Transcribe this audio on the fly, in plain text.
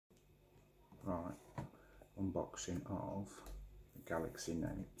Right, unboxing of the Galaxy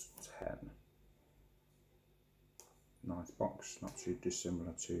Note 10. Nice box, not too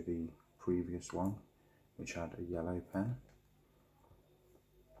dissimilar to the previous one, which had a yellow pen.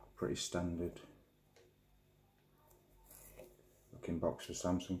 Pretty standard looking box for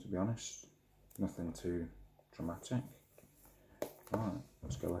Samsung, to be honest. Nothing too dramatic. Right,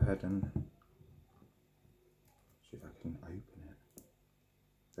 let's go ahead and see if I can open it.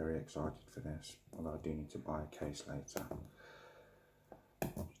 Very excited for this, although I do need to buy a case later.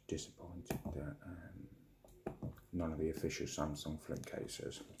 Disappointed that none of the official Samsung flip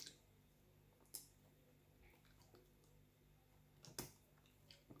cases.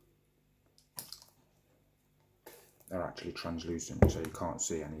 They're actually translucent, so you can't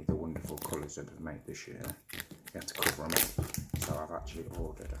see any of the wonderful colours that they've made this year. You have to cover them up. So I've actually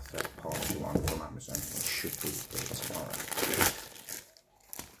ordered a third-party one from Amazon. It should be here tomorrow.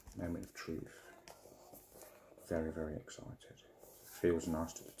 Moment of truth. Very, very excited. Feels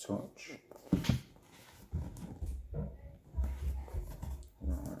nice to the touch.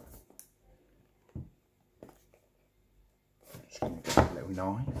 Right. Just going to get a little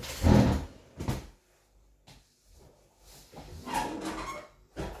knife.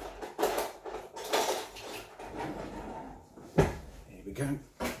 Here we go.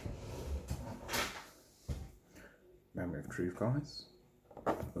 Moment of truth, guys.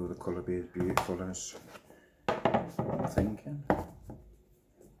 Will the colour be as beautiful as I'm thinking?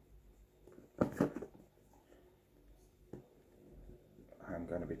 I'm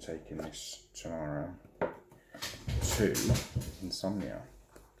going to be taking this tomorrow to Insomnia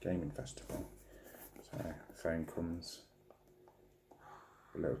Gaming Festival. So the phone comes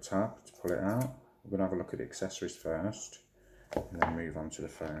with a little tab to pull it out. We're going to have a look at the accessories first and then move on to the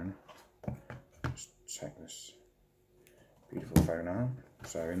phone. Just check this beautiful phone out.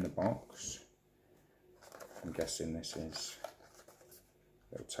 So in the box, I'm guessing this is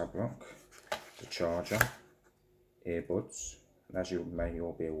a little tab lock, the charger, earbuds, and as you may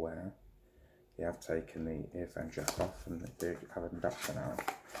all be aware, they have taken the earphone jack off and they have an adapter now.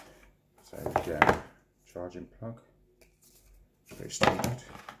 So yeah, charging plug, pretty standard.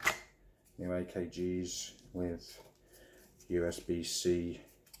 New AKGs with USB-C,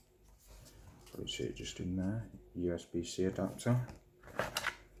 probably see it just in there, USB-C adapter.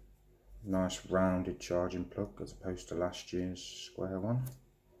 Nice rounded charging plug as opposed to last year's square one.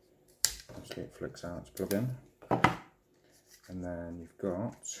 Obviously it flicks out to plug in. And then you've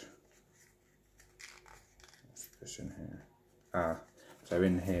got, what's this in here? So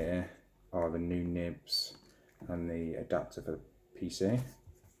in here are the new nibs and the adapter for the PC.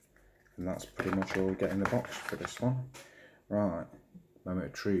 And that's pretty much all we get in the box for this one. Right, moment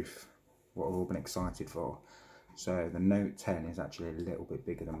of truth, what we've all been excited for. So the Note 10 is actually a little bit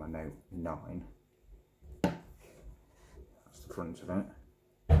bigger than my Note 9. That's the front of it.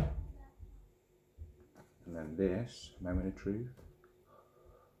 And then this, moment of truth.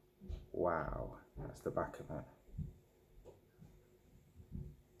 Wow, that's the back of it.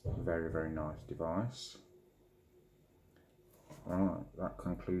 Very, very nice device. Alright, that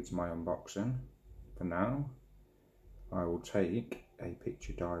concludes my unboxing. For now, I will take a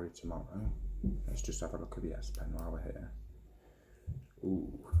picture diary tomorrow. Let's just have a look at the S Pen while we're here.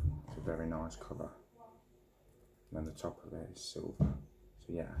 Ooh, it's a very nice cover. And then the top of it is silver. So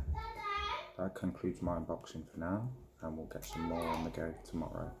yeah, that concludes my unboxing for now, and we'll get some more on the go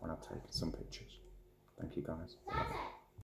tomorrow when I've taken some pictures. Thank you guys. Bye.